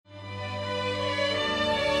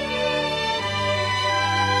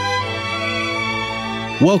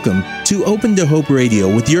Welcome to Open to Hope Radio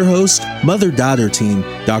with your host, mother-daughter team,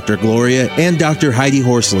 Dr. Gloria and Dr. Heidi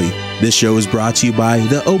Horsley. This show is brought to you by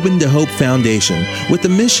the Open to Hope Foundation with the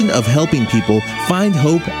mission of helping people find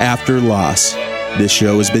hope after loss. This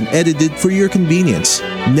show has been edited for your convenience.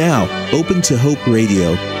 Now, Open to Hope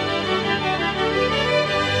Radio.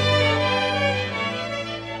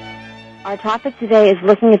 Our topic today is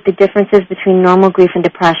looking at the differences between normal grief and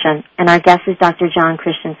depression, and our guest is Dr. John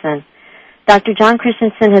Christensen. Dr. John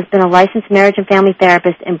Christensen has been a licensed marriage and family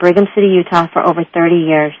therapist in Brigham City, Utah for over 30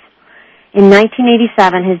 years. In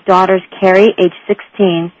 1987, his daughters Carrie, age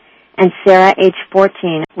 16, and Sarah, age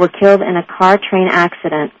 14, were killed in a car-train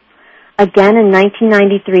accident. Again in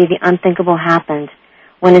 1993, the unthinkable happened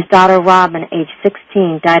when his daughter Robin, age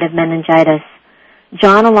 16, died of meningitis.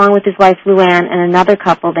 John, along with his wife Luann and another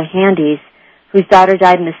couple, the Handys, whose daughter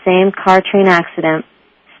died in the same car-train accident,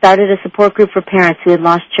 started a support group for parents who had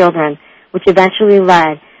lost children, which eventually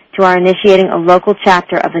led to our initiating a local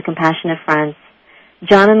chapter of the Compassionate Friends.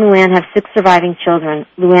 John and Luann have 6 surviving children.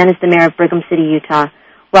 Luann is the mayor of Brigham City, Utah.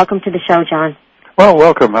 Welcome to the show, John. Well,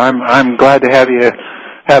 welcome. I'm glad to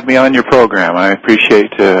have me on your program. I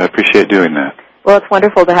appreciate doing that. Well, it's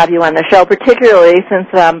wonderful to have you on the show, particularly since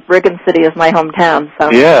Brigham City is my hometown. So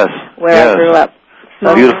yes, where I grew up.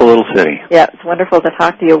 So, beautiful little city. Yeah, it's wonderful to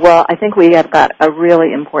talk to you. Well, I think we have got a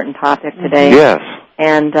really important topic today. Yes.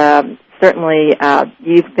 And certainly,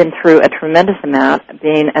 you've been through a tremendous amount,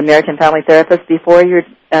 being a marriage and family therapist before your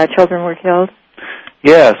children were killed.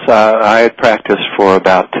 Yes, I had practiced for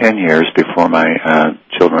about 10 years before my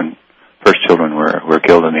first children were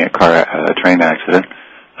killed in the train accident,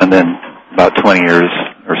 and then about 20 years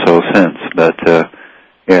or so since. But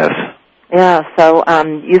yes. Yeah. So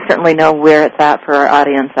you certainly know where it's at for our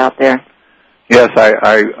audience out there. Yes,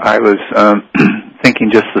 I was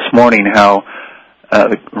thinking just this morning how.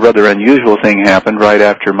 A rather unusual thing happened right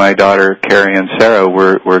after my daughter Carrie and Sarah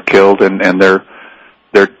were killed, and their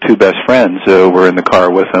 2 best friends were in the car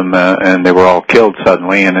with them, and they were all killed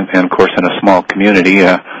suddenly. And of course, in a small community,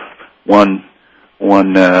 the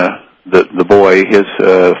boy, his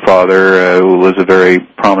father, who was a very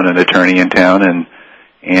prominent attorney in town,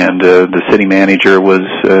 and the city manager was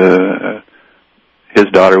his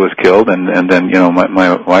daughter was killed, and then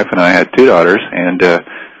my wife and I had 2 daughters, and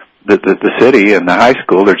the city and the high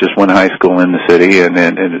school, there's just one high school in the city, and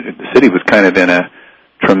the city was kind of in a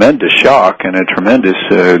tremendous shock and a tremendous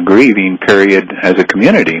grieving period as a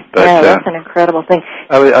community. But, yeah, that's an incredible thing.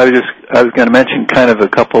 I was going to mention kind of a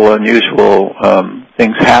couple unusual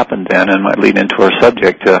things happened then, and might lead into our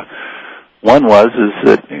subject. One is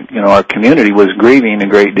that our community was grieving a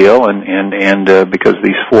great deal, and because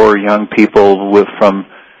these 4 young people from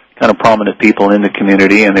kind of prominent people in the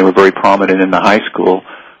community, and they were very prominent in the high school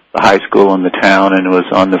in the town, and it was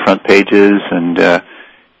on the front pages, and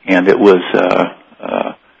it was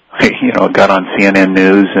it got on CNN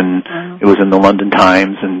News, and it was in the London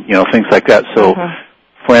Times, and things like that. So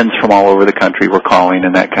friends from all over the country were calling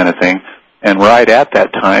and that kind of thing. And right at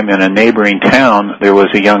that time, in a neighboring town, there was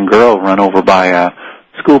a young girl run over by a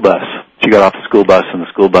school bus. She got off the school bus, and the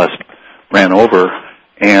school bus ran over.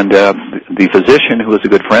 And the physician, who was a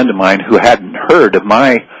good friend of mine, who hadn't heard of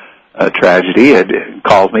my tragedy, had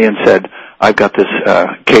called me and said, "I've got this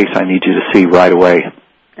case I need you to see right away."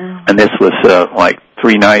 Oh. And this was like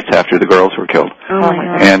 3 nights after the girls were killed. Oh my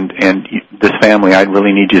God. And this family, I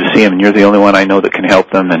really need you to see them, and you're the only one I know that can help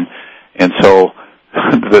them. And so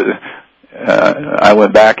I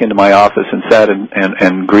went back into my office and sat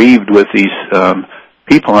and grieved with these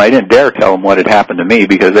people. And I didn't dare tell them what had happened to me,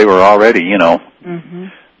 because they were already,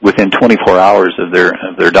 within 24 hours of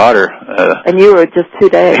their daughter. And you were just 2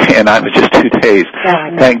 days. And I was just 2 days.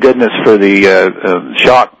 Yeah, thank goodness for the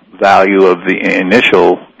shock value of the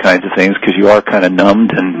initial kinds of things, because you are kind of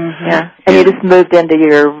numbed. And you just moved into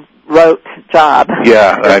your rote job.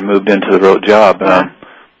 Yeah, I moved into the rote job.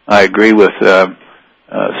 I agree with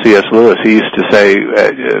C.S. Lewis. He used to say,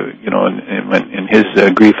 in his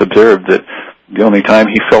Grief Observed, that the only time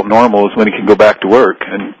he felt normal is when he could go back to work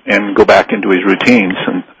and go back into his routines.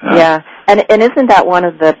 And isn't that one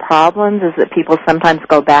of the problems, is that people sometimes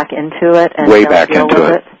go back into it and way don't back deal into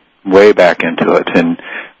with it, way back into it, and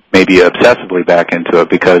maybe obsessively back into it,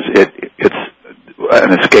 because it's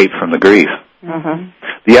an escape from the grief. Mm-hmm.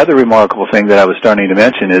 The other remarkable thing that I was starting to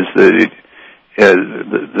mention is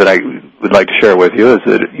that I would like to share with you is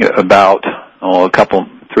that about 4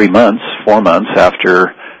 months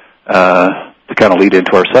after, to kind of lead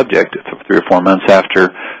into our subject, 3 or 4 months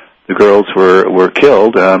after the girls were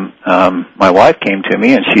killed, my wife came to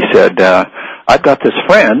me and she said, I've got this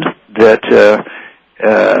friend that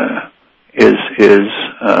is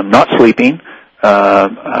not sleeping,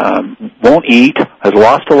 won't eat, has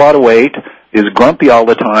lost a lot of weight, is grumpy all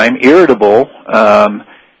the time, irritable,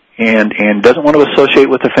 and doesn't want to associate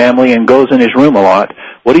with the family and goes in his room a lot.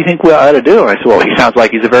 What do you think we ought to do? I said, well, he sounds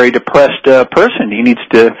like he's a very depressed person. He needs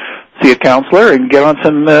to see a counselor and get on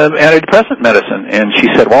some antidepressant medicine. And she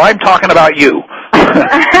said, well, I'm talking about you.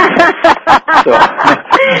 So,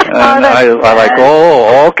 and I like,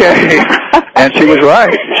 oh, okay. And she was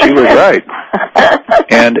right. She was right.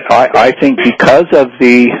 And I think because of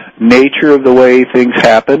the nature of the way things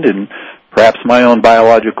happened and perhaps my own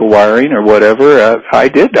biological wiring or whatever, I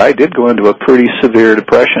did go into a pretty severe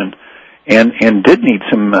depression and did need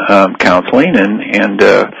some counseling and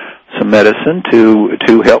some medicine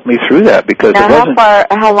to help me through that, because now, it wasn't...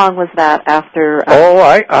 how long was that after...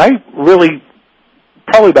 I really...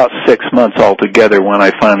 probably about 6 months altogether when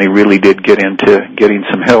I finally really did get into getting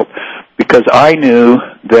some help, because I knew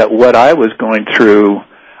that what I was going through,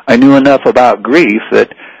 I knew enough about grief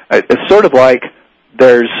that it's sort of like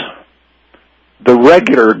there's the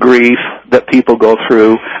regular grief that people go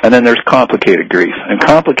through, and then there's complicated grief. And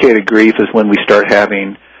complicated grief is when we start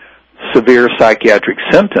having severe psychiatric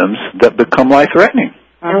symptoms that become life-threatening.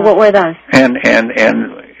 And what were those? And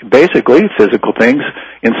basically physical things,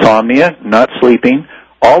 insomnia, not sleeping,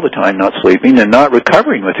 all the time not sleeping, and not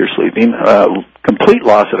recovering with your sleeping, complete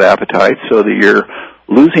loss of appetite so that you're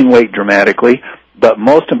losing weight dramatically, but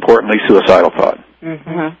most importantly, suicidal thought.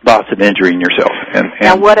 Mm-hmm. Thoughts of injuring yourself. And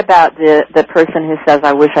now, what about the person who says,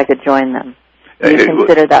 I wish I could join them? Do you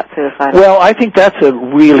consider that suicidal? Well, I think that's a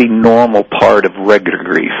really normal part of regular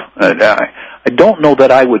grief. I don't know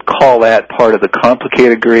that I would call that part of the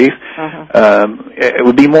complicated grief. Mm-hmm. It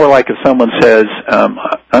would be more like if someone says, I'm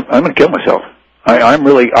going to kill myself. I'm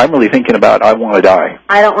really thinking about, I want to die.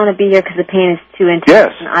 I don't want to be here because the pain is too intense. Yes,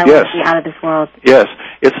 and I want to be out of this world. Yes.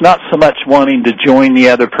 It's not so much wanting to join the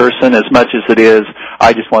other person as much as it is,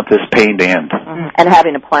 I just want this pain to end. Mm-hmm. And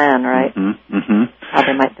having a plan, right? Mm-hmm. Mm-hmm. How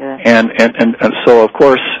they might do it. And so, of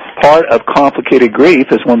course, part of complicated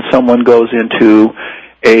grief is when someone goes into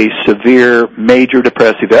a severe, major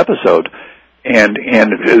depressive episode. And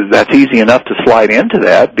that's easy enough to slide into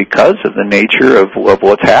that because of the nature of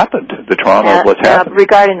what's happened, the trauma of what's happened.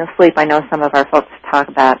 Regarding the sleep, I know some of our folks talk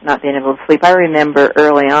about not being able to sleep. I remember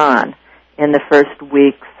early on in the first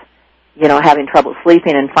weeks, having trouble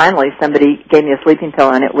sleeping, and finally somebody gave me a sleeping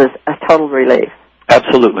pill, and it was a total relief.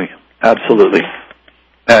 Absolutely. Absolutely.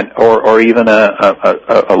 And or even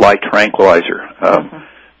a light tranquilizer.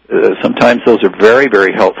 Sometimes those are very,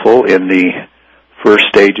 very helpful in the first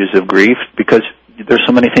stages of grief, because there's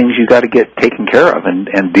so many things you got to get taken care of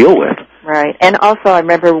and deal with. Right. And also I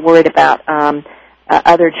remember worried about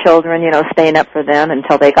other children, staying up for them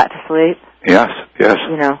until they got to sleep. Yes.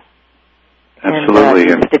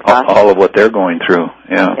 Absolutely. And all of what they're going through.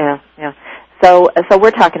 Yeah. So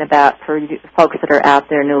we're talking about, for you folks that are out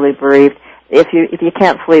there newly bereaved, if you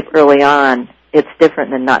can't sleep early on, it's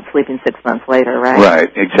different than not sleeping 6 months later, right? Right,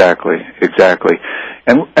 exactly.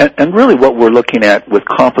 And really what we're looking at with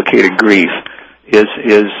complicated grief is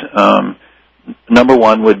number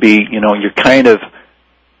one would be, you're kind of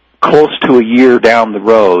close to a year down the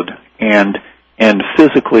road, and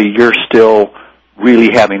physically you're still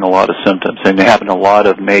really having a lot of symptoms and having a lot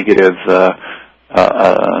of negative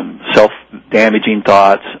self-damaging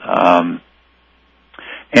thoughts.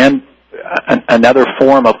 And another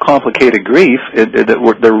form of complicated grief that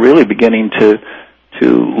they're really beginning to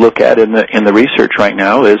look at in the research right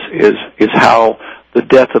now is how the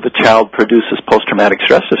death of a child produces post-traumatic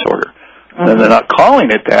stress disorder. Mm-hmm. And they're not calling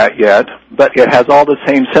it that yet, but it has all the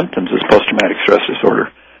same symptoms as post-traumatic stress disorder,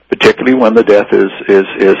 particularly when the death is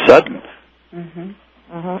sudden. Mm-hmm.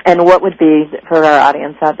 Mm-hmm. And what would be, for our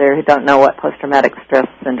audience out there who don't know what post-traumatic stress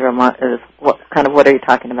syndrome is, what are you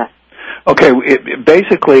talking about? Okay,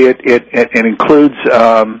 it includes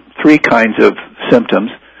three kinds of symptoms.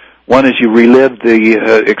 One is you relive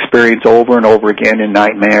the experience over and over again in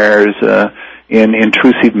nightmares, in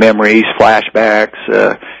intrusive memories, flashbacks.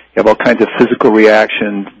 You have all kinds of physical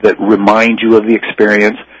reactions that remind you of the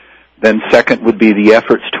experience. Then second would be the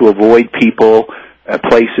efforts to avoid people,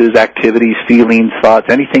 places, activities, feelings, thoughts,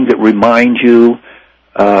 anything that reminds you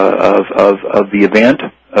of the event,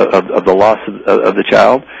 of the loss of the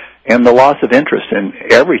child. And the loss of interest in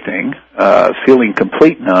everything, feeling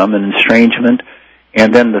complete numb and estrangement.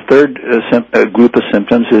 And then the third group of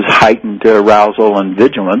symptoms is heightened arousal and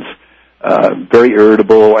vigilance, very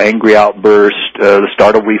irritable, angry outburst, the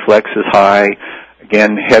startle reflex is high,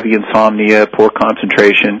 again, heavy insomnia, poor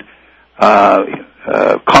concentration,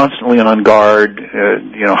 constantly on guard,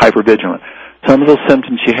 hypervigilant. Some of those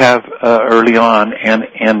symptoms you have early on,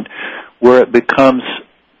 and where it becomes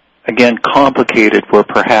again, complicated, where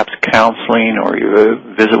perhaps counseling or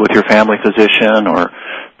you visit with your family physician or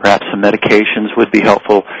perhaps some medications would be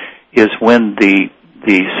helpful, is when the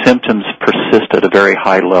symptoms persist at a very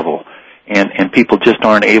high level, and people just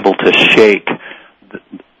aren't able to shake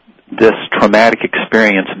this traumatic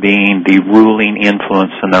experience being the ruling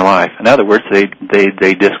influence in their life. In other words,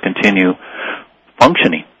 they discontinue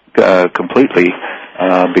functioning completely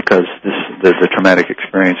because the traumatic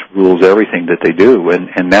experience rules everything that they do.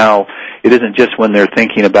 And now it isn't just when they're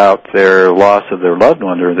thinking about their loss of their loved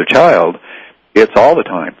one or their child. It's all the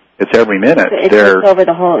time. It's every minute. They're over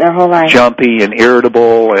their whole life. Jumpy and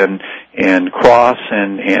irritable and cross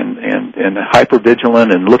and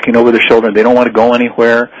hypervigilant and looking over their shoulder. They don't want to go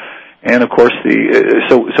anywhere. And of course,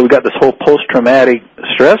 so we got this whole post-traumatic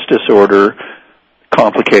stress disorder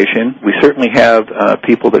complication. We certainly have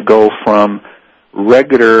people that go from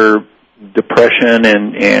regular depression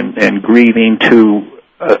and grieving to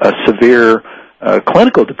a severe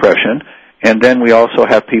clinical depression, and then we also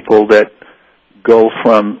have people that go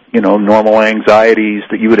from normal anxieties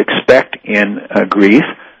that you would expect in grief,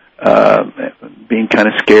 being kind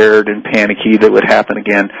of scared and panicky that would happen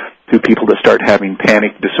again, to people that start having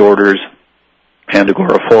panic disorders and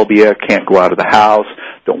agoraphobia, can't go out of the house,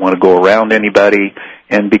 don't want to go around anybody,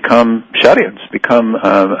 and become shut-ins, become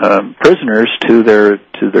prisoners to their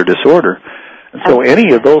disorder. And so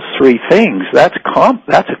any of those three things, that's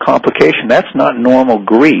a complication. That's not normal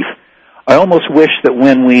grief. I almost wish that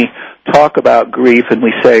when we talk about grief and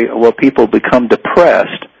we say, well, people become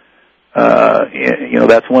depressed,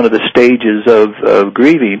 that's one of the stages of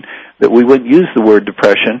grieving, that we wouldn't use the word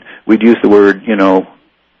depression. We'd use the word,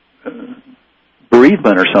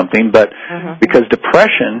 bereavement or something, but because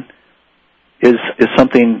depression is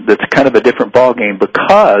something that's kind of a different ballgame,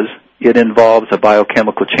 because it involves a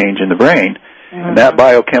biochemical change in the brain, and that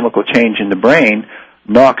biochemical change in the brain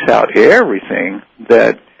knocks out everything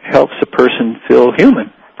that helps a person feel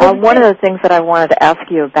human. One of the things that I wanted to ask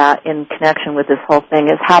you about in connection with this whole thing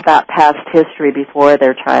is, how about past history before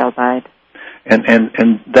their child died?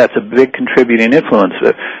 And that's a big contributing influence,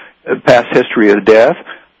 past history of death,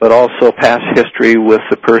 but also past history with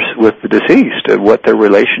the deceased, what their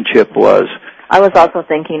relationship was. I was also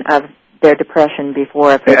thinking of their depression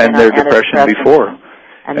before. And their depression before.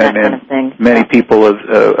 And that kind of thing. Many people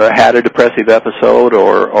have had a depressive episode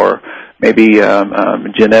or maybe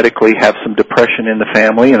genetically have some depression in the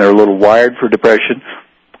family, and they're a little wired for depression,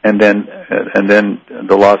 and then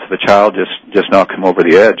the loss of a child just knocks them over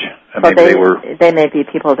the edge. They may be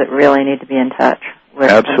people that really need to be in touch with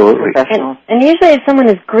absolutely professionals. And usually, if someone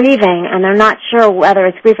is grieving and they're not sure whether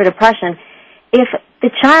it's grief or depression, if the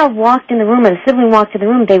child walked in the room or the sibling walked in the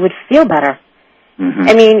room, they would feel better. Mm-hmm.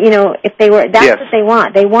 I mean, if they were, that's yes. what they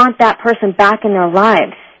want. They want that person back in their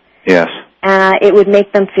lives. Yes. It would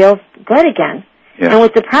make them feel good again. Yes. And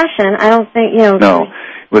with depression, I don't think, No.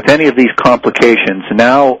 With any of these complications,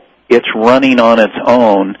 now it's running on its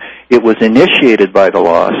own. It was initiated by the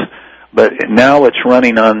loss, but now it's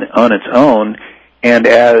running on its own, and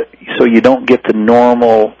so you don't get the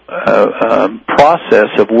normal process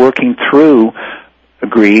of working through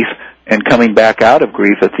grief and coming back out of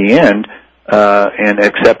grief at the end, and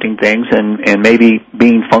accepting things and maybe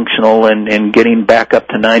being functional and getting back up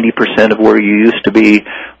to 90% of where you used to be,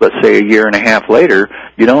 let's say a year and a half later.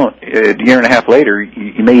 A year and a half later,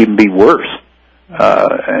 you may even be worse.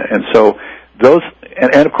 And so those,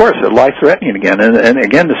 and of course, life-threatening again. And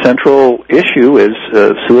again, the central issue is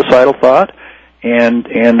suicidal thought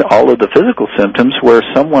and all of the physical symptoms where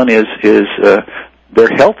someone is their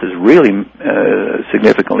health is really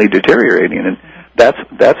significantly deteriorating, and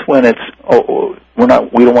that's when it's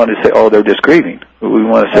we don't want to say they're just grieving. We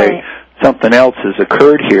want to say something else has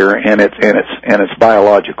occurred here, and it's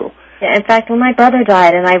biological. Yeah, in fact, when my brother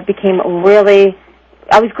died, and I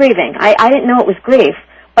was grieving. I didn't know it was grief,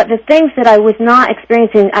 but the things that I was not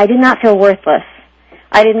experiencing, I did not feel worthless.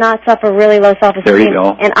 I did not suffer really low self-esteem. There you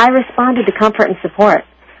go. And I responded to comfort and support.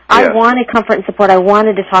 I wanted comfort and support. I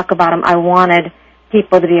wanted to talk about them. I wanted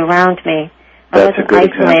people to be around me. I wasn't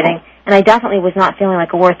isolating. Example. And I definitely was not feeling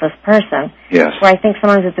like a worthless person. Yes. Where I think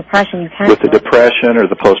sometimes with depression you can. With the depression or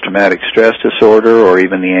the post-traumatic stress disorder or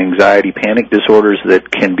even the anxiety panic disorders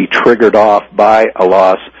that can be triggered off by a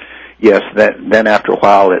loss, yes, then after a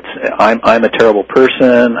while I'm a terrible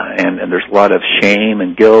person, and there's a lot of shame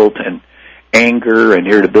and guilt and anger and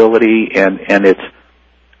irritability, and it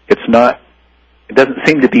doesn't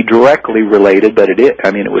seem to be directly related, but it is. I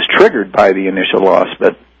mean, it was triggered by the initial loss,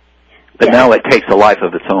 but now it takes a life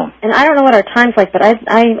of its own. And I don't know what our time's like, but I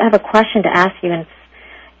have a question to ask you,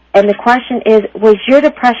 and the question is, was your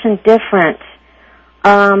depression different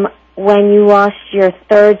when you lost your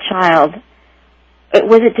third child,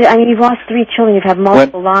 you've lost 3 children, you've had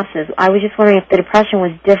multiple losses. I was just wondering if the depression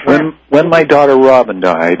was different. When my daughter Robin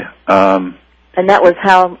died, and that was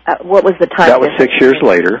what was the time? That was 6 years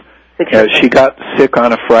later. She got sick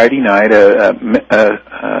on a Friday night.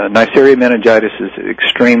 Neisseria meningitis is an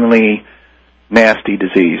extremely nasty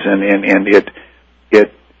disease, and it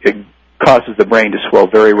causes the brain to swell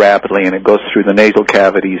very rapidly, and it goes through the nasal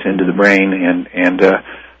cavities into the brain, and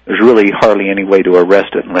there's really hardly any way to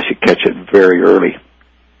arrest it unless you catch it very early.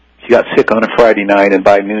 She got sick on a Friday night, and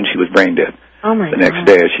by noon she was brain dead. Oh my the next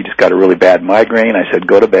day, she just got a really bad migraine. I said,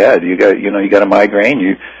 "Go to bed. You got a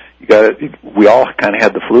migraine. We all kind of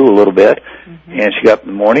had the flu a little bit." Mm-hmm. And she got up in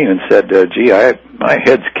the morning and said, "Gee, my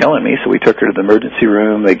head's killing me." So we took her to the emergency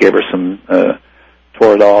room. They gave her some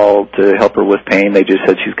Toradol to help her with pain. They just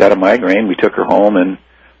said she's got a migraine. We took her home, and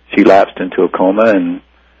she lapsed into a coma and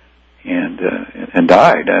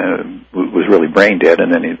died. Was really brain dead,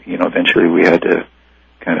 and then eventually we had to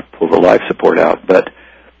kind of pull the life support out. But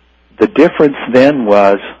the difference then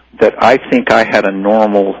was that I think I had a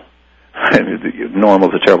normal. Normal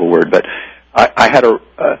is a terrible word, but I had a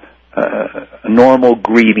normal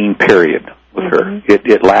grieving period with her.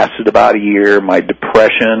 It lasted about a year. My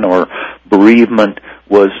depression or bereavement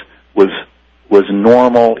was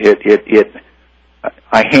normal.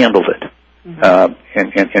 I handled it,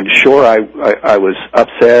 and sure I was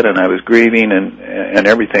upset and I was grieving and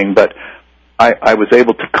everything, but I was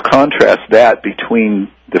able to contrast that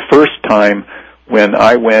between the first time when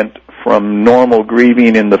I went from normal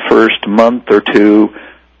grieving in the first month or two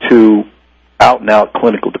to out-and-out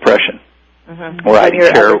clinical depression. Mm-hmm. Where I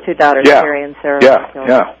didn't care. Your other 2 daughters, Carrie and Sarah.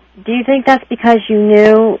 Yeah. Do you think that's because you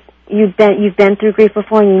knew you've been through grief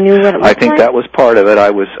before and you knew what it was like? I think that was part of it. I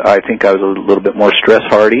think I was a little bit more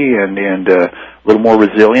stress-hardy and a little more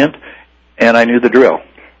resilient, and I knew the drill.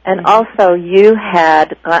 And also, you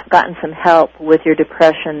had gotten some help with your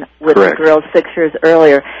depression with Correct. the girls 6 years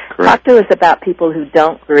earlier. Correct. Talk to us about people who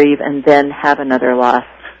don't grieve and then have another loss.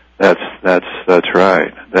 That's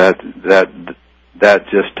right. That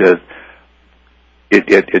just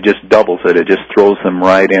it just doubles it. It just throws them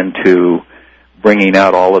right into bringing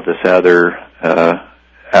out all of this other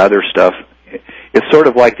stuff. It's sort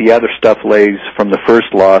of like the other stuff lays from the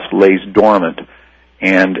first loss lays dormant.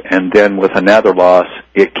 And then with another loss,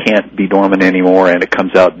 it can't be dormant anymore, and it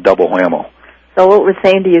comes out double whammo. So what we're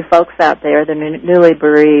saying to you folks out there, the newly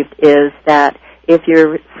bereaved, is that if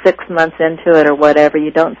you're 6 months into it or whatever, you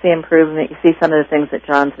don't see improvement, you see some of the things that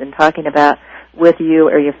John's been talking about with you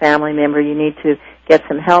or your family member, you need to get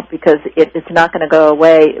some help because it's not going to go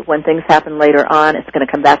away. When things happen later on, it's going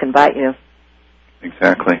to come back and bite you.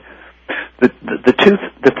 Exactly.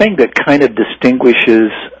 The thing that kind of distinguishes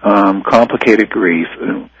complicated grief,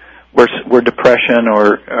 where depression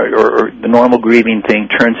or the normal grieving thing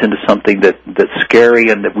turns into something that's scary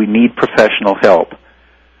and that we need professional help,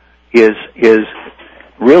 is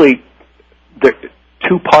really the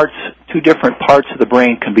two different parts of the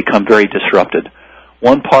brain can become very disrupted.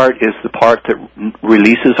 One part is the part that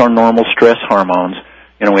releases our normal stress hormones.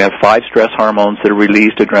 We have 5 stress hormones that are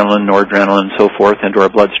released, adrenaline, noradrenaline, and so forth, into our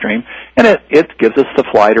bloodstream, and it gives us the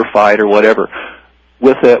flight or fight or whatever.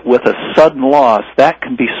 With a sudden loss, that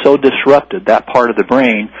can be so disrupted, that part of the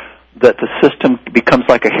brain, that the system becomes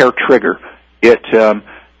like a hair trigger. It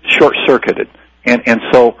short-circuited. And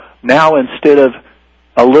so now instead of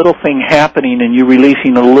a little thing happening and you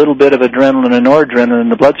releasing a little bit of adrenaline and noradrenaline in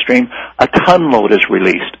the bloodstream, a ton load is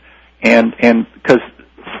released. And because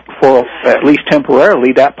for at least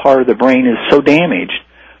temporarily, that part of the brain is so damaged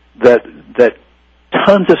that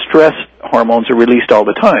tons of stress hormones are released all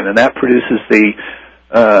the time, and that produces the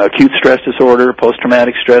acute stress disorder,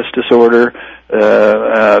 post-traumatic stress disorder,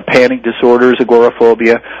 panic disorders,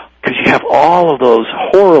 agoraphobia, because you have all of those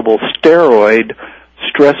horrible steroid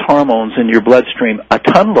stress hormones in your bloodstream, a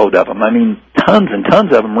ton load of them. I mean, tons and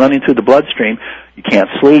tons of them running through the bloodstream. You can't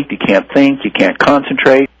sleep, you can't think, you can't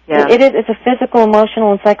concentrate. Yeah. It's a physical,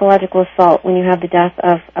 emotional, and psychological assault when you have the death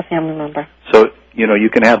of a family member. So, you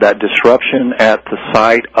can have that disruption at the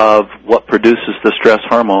site of what produces the stress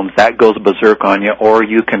hormones. That goes berserk on you, or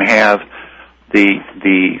you can have the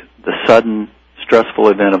sudden stressful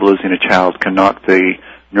event of losing a child can knock the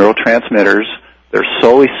neurotransmitters. They're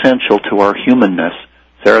so essential to our humanness,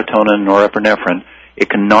 serotonin, norepinephrine. It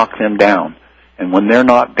can knock them down. And when they're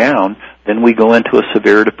knocked down, then we go into a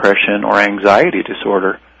severe depression or anxiety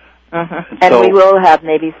disorder. Mm-hmm. And we will have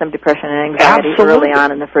maybe some depression and anxiety early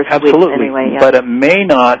on in the first weeks anyway. Yeah. But it may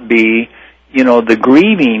not be, the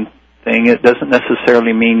grieving thing. It doesn't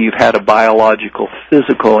necessarily mean you've had a biological,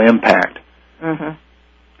 physical impact. Mm-hmm.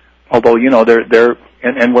 Although, there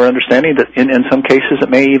and we're understanding that in some cases it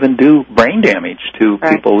may even do brain damage to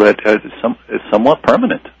people that is somewhat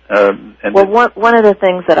permanent. One of the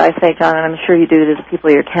things that I say, John, and I'm sure you do to the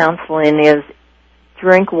people you're counseling, is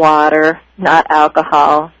drink water, not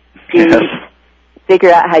alcohol, eat,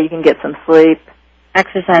 figure out how you can get some sleep,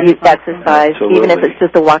 exercise, Absolutely. even if it's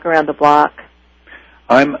just a walk around the block.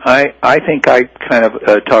 I think I kind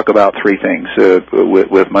of talk about three things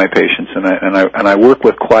with my patients, and I work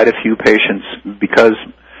with quite a few patients because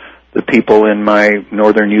the people in my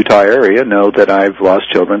northern Utah area know that I've lost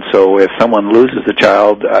children. So if someone loses a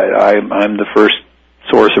child, I'm the first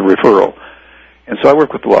source of referral, and so I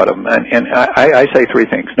work with a lot of them. And I say three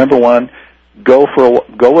things. Number one, go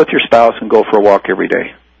with your spouse and go for a walk every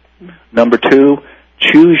day. Number two,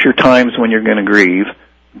 choose your times when you're going to grieve.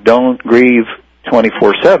 Don't grieve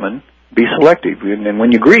 24/7. Be selective, and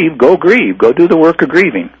when you grieve, go do the work of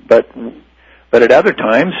grieving. But at other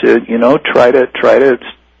times, try to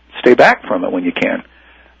stay back from it when you can.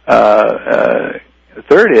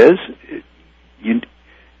 Third is you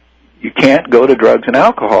can't go to drugs and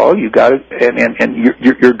alcohol. You got to, and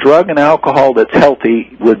your drug and alcohol that's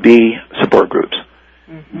healthy would be support groups,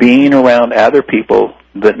 being around other people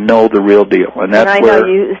that know the real deal, and that's and I know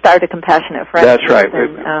you started Compassionate Friends. That's right.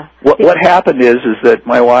 What happened is that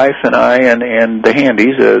my wife and I and the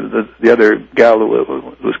Handys, the other gal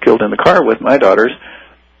who was killed in the car with my daughter's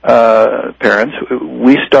parents,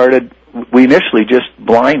 we initially just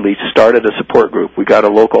blindly started a support group. We got a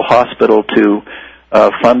local hospital to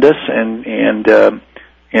fund us,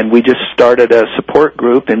 and we just started a support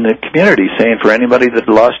group in the community, saying for anybody that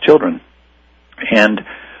lost children, and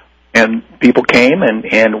people came,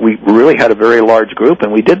 and we really had a very large group,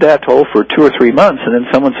 and we did that for 2 or 3 months, and then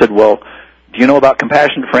someone said, well, do you know about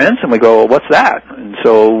Compassionate Friends? And we go, well, what's that? And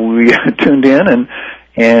so we tuned in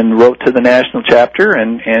and wrote to the national chapter or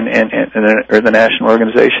the national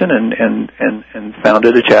organization and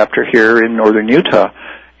founded a chapter here in northern Utah,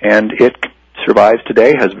 and it survives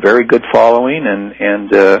today, has very good following, and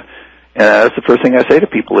that's the first thing I say to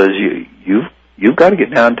people is you've got to get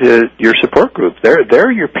down to your support group.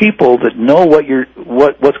 They're your people that know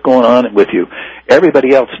what's going on with you.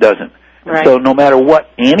 Everybody else doesn't. Right. So no matter what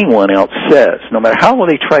anyone else says, no matter how well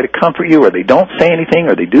they try to comfort you, or they don't say anything,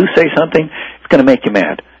 or they do say something, it's going to make you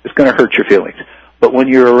mad. It's going to hurt your feelings. But when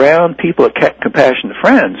you're around people at Compassionate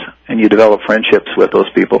Friends and you develop friendships with those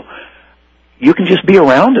people, you can just be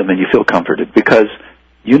around them and you feel comforted because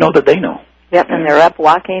you know that they know. Yep, and they're up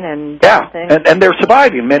walking and dancing. And they're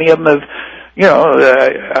surviving. Many of them have.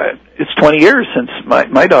 It's 20 years since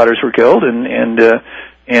my daughters were killed, and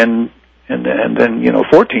then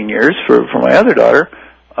 14 years for my other daughter.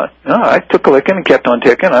 I took a licking and kept on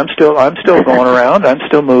ticking. I'm still going around. I'm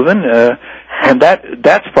still moving, and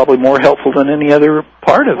that's probably more helpful than any other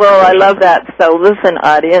part of it. Well, I love that. So listen,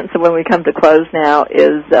 audience, when we come to close now,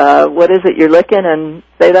 is what is it you're licking? And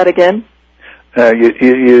say that again.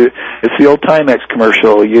 It's the old Timex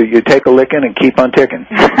commercial. You take a licking and keep on ticking.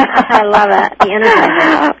 I love it. The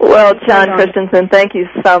Energizer. Well, John Christensen, thank you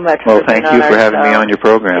so much. Well, thank you for having me on your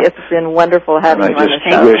program. It's been wonderful having you on the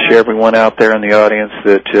show. I just wish everyone out there in the audience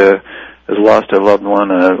that has lost a loved one,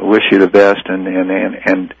 wish you the best.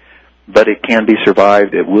 But it can be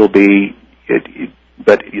survived. It will be.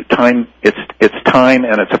 But time. It's time,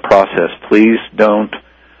 and it's a process. Please don't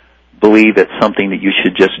believe it's something that you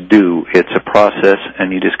should just do. It's a process,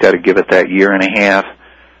 and you just got to give it that 1.5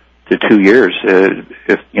 to 2 years. If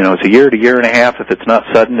it's a year to 1.5. If it's not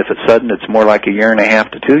sudden, if it's sudden, it's more like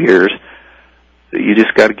 1.5 to 2 years. You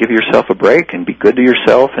just got to give yourself a break and be good to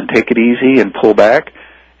yourself and take it easy and pull back,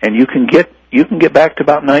 and you can get back to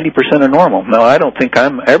about 90% of normal. Now, I don't think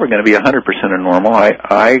I'm ever going to be 100% of normal.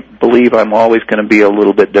 I believe I'm always going to be a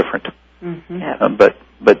little bit different. Mm-hmm. But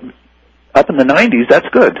up in the 90s, that's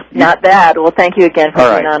good. Not bad. Well, thank you again for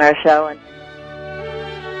being on our show.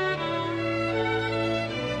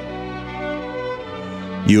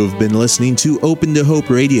 You have been listening to Open to Hope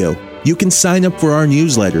Radio. You can sign up for our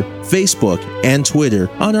newsletter, Facebook, and Twitter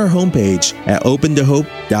on our homepage at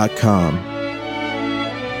opentohope.com.